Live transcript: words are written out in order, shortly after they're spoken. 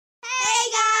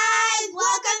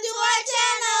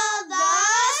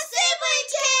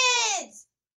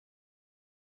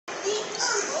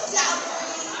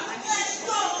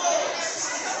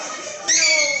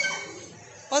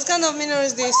kind of mineral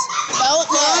is this?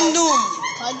 Corundum.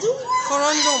 Corundum.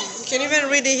 Corundum. You can even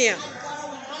read it here.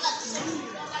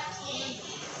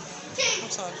 I'm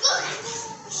sorry.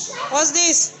 What's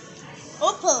this?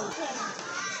 Opal.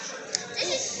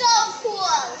 This is so cool.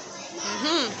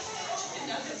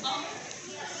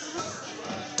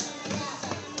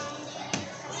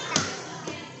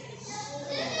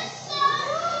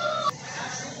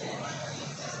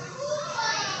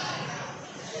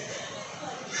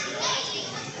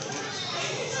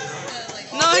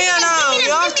 No, here now.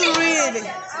 You have to read.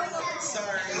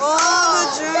 Oh,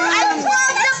 the germs.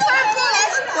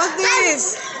 What's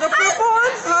this? The purple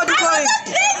one? How do you call it?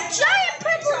 The big giant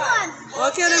purple one.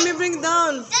 Okay, let me bring it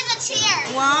down. There's a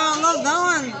chair. Wow, look that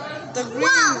one. The green.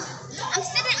 Wow. I'm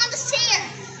sitting on the chair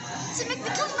to make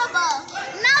me comfortable.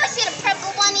 Now I see the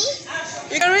purple bunny.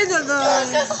 You can read the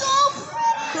This is so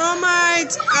pretty.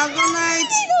 chromite, algonite.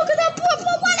 Look at the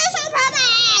purple one. It's so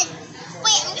pretty.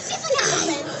 Wait, let me see if I can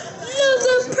open. Look,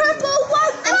 the purple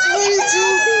one. That's really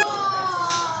true.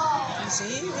 You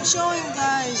see, we're showing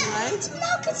guys, right?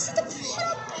 Look, it's the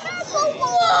little purple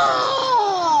one.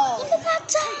 Whoa. Look at that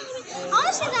tiny. I want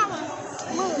to see that one.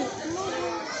 Move.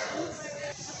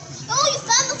 Oh, you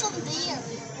found this over there.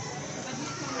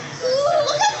 Ooh,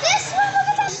 look at this one. Look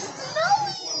at that. No.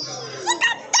 Look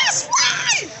at this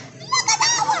one. Look at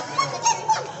that one. Look at this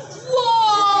one.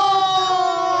 Whoa.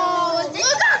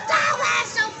 Look at that one.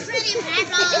 So pretty,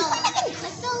 purple. Is this one like a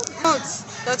crystal? Notes.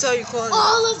 That's how you call it.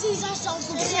 All of these are so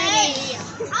pretty.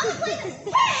 I'm playing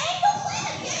this. Hey, don't play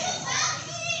the game.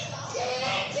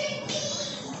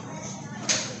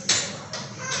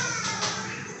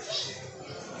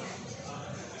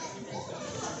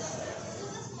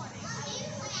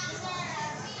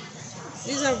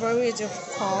 These are variety of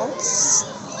cards.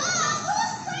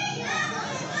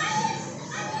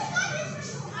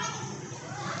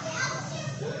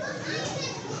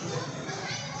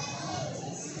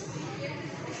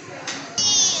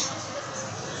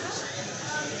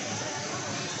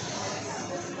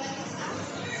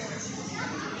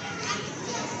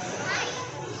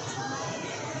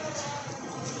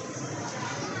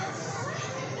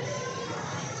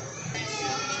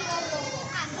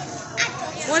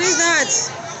 What is that?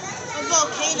 A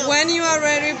volcano. When you are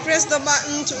ready, press the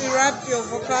button to erupt your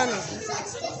volcano.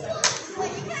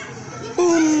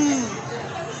 Boom!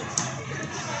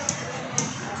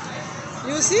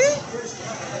 You see?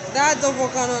 That's the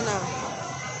volcano now.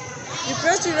 You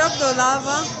press to erupt the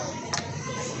lava.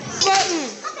 Button!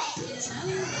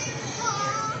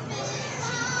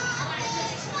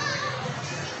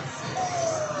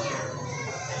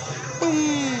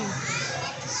 Boom!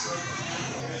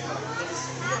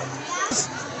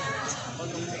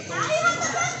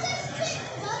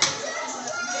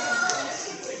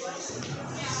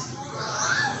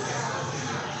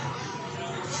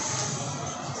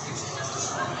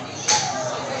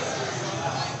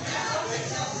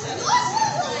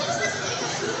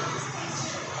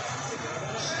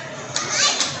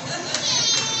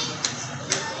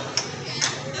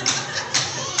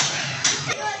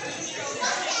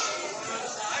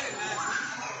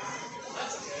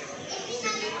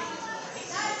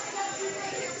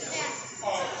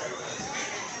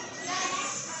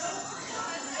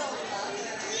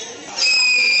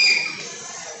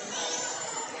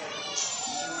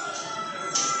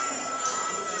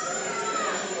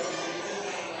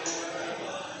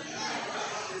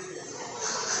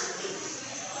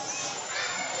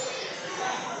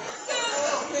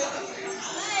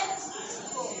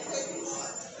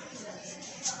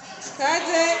 Cut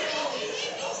it.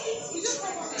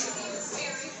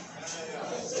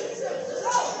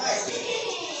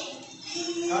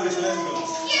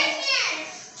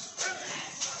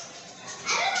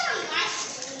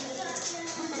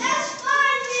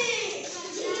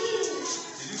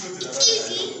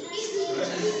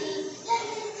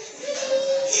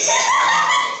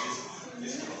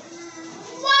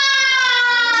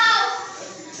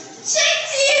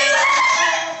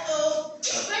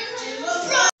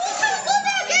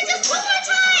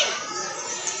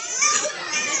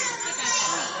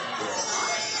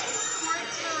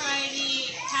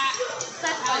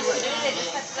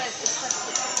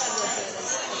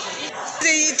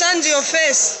 It turns your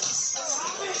face.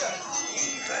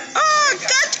 Oh,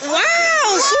 God.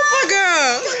 Wow,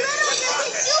 Supergirl.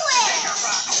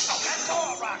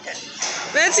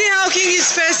 Let's see how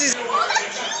Kingy's face is. I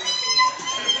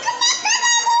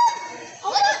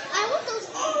want those.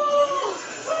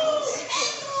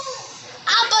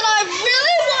 But I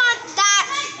really want that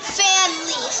fan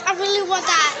leash. I really want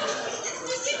that.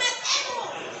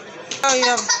 Oh,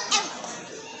 yeah.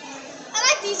 I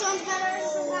like these ones better.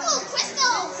 Oh,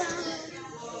 crystals.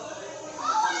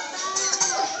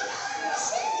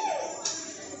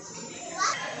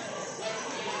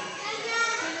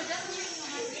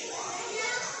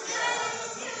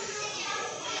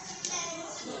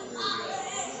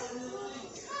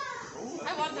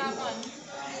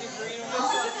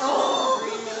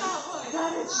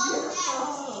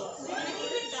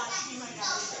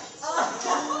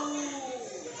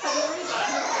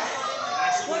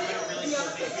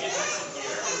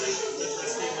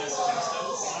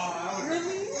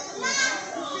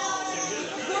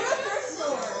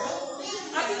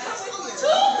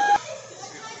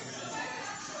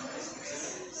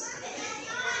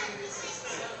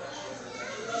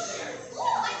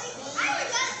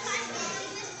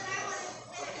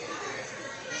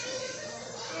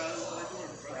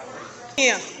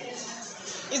 Here.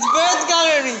 It's bird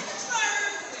gallery.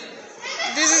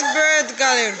 This is bird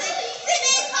gallery.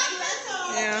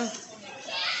 Yeah.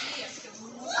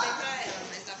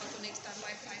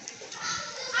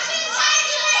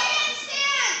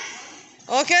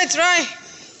 Okay, try.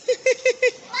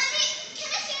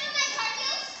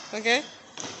 Okay.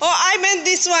 Oh, I meant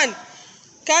this one.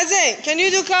 Kaze, can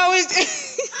you do cow with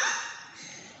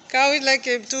cow with like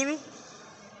a turu?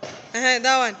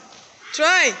 That one.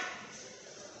 Try.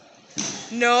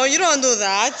 No, you don't do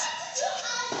that.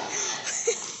 1,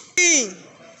 2,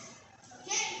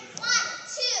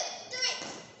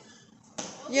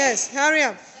 3. Yes, hurry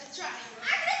up.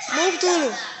 Move,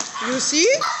 Tulu. You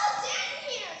see?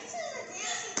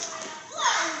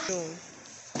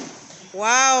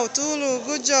 Wow, Tulu,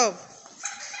 good job.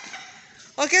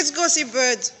 Okay, let's go see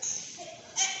birds.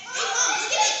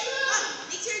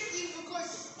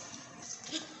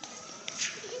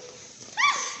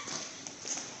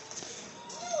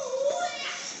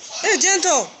 Hey,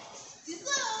 gentle.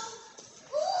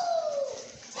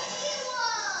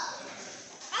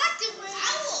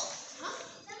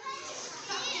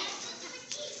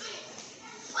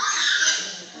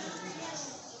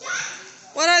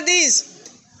 What are these?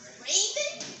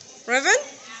 Raven?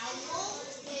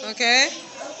 Okay.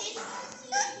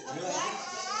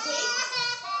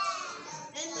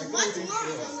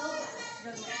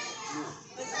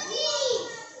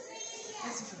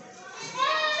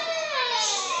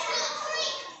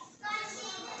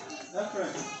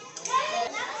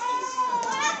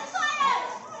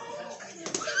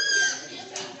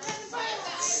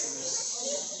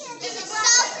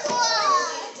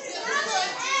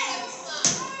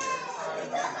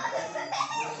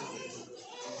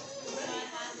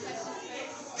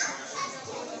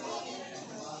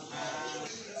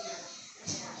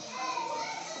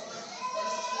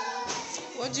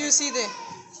 What do you see there?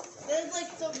 There's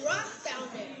like some rocks down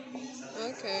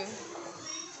there. Okay.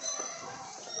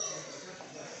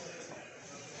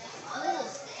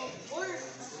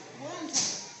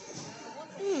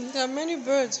 There are many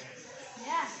birds.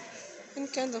 Yeah.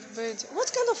 What kind of birds?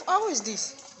 What kind of owl is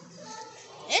this?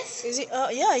 Is it?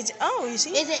 Yeah, it's owl. You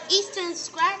see? It's an eastern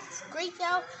screech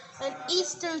owl and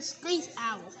eastern screech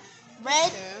owl.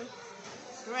 Red,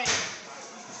 red.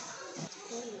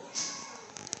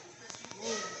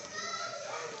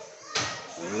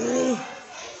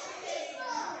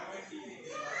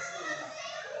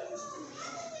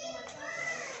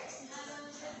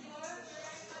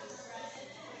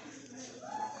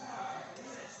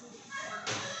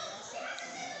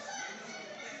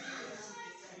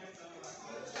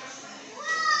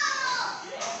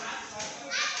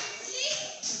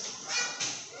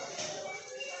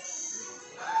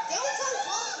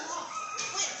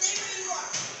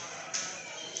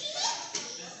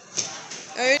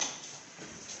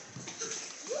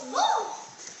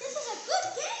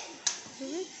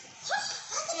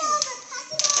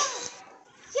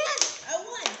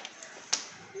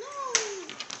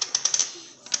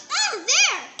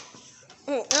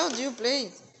 Oh, how do you play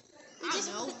it? I don't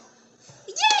know. Yay,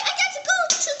 I got to go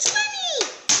to 20.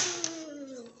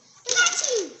 I got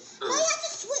you. Now you have to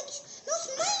switch. Those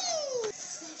mine.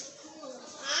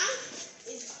 Huh?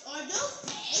 Are those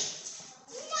eggs?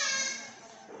 Nah.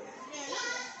 They're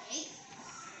not eggs.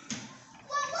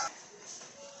 What?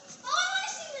 Oh, I want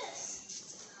to see this.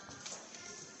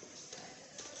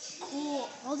 Cool.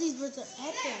 All these birds are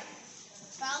epic.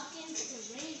 Falcons, the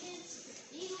ravens, the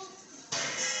eagles.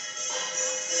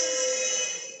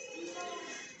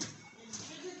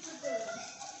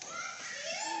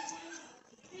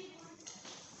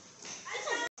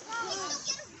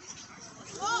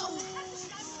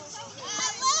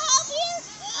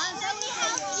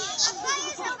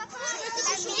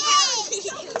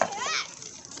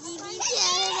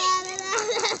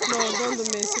 No, don't do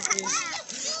messy, please.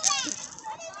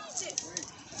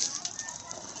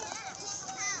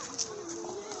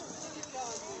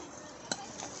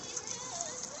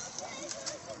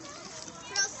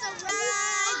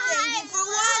 Thank you for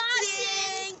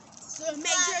watching. So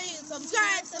make sure you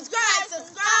subscribe.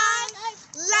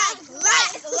 Like.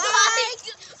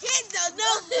 Hit the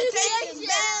notification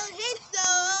bell. Hit the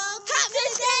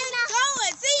comment. Go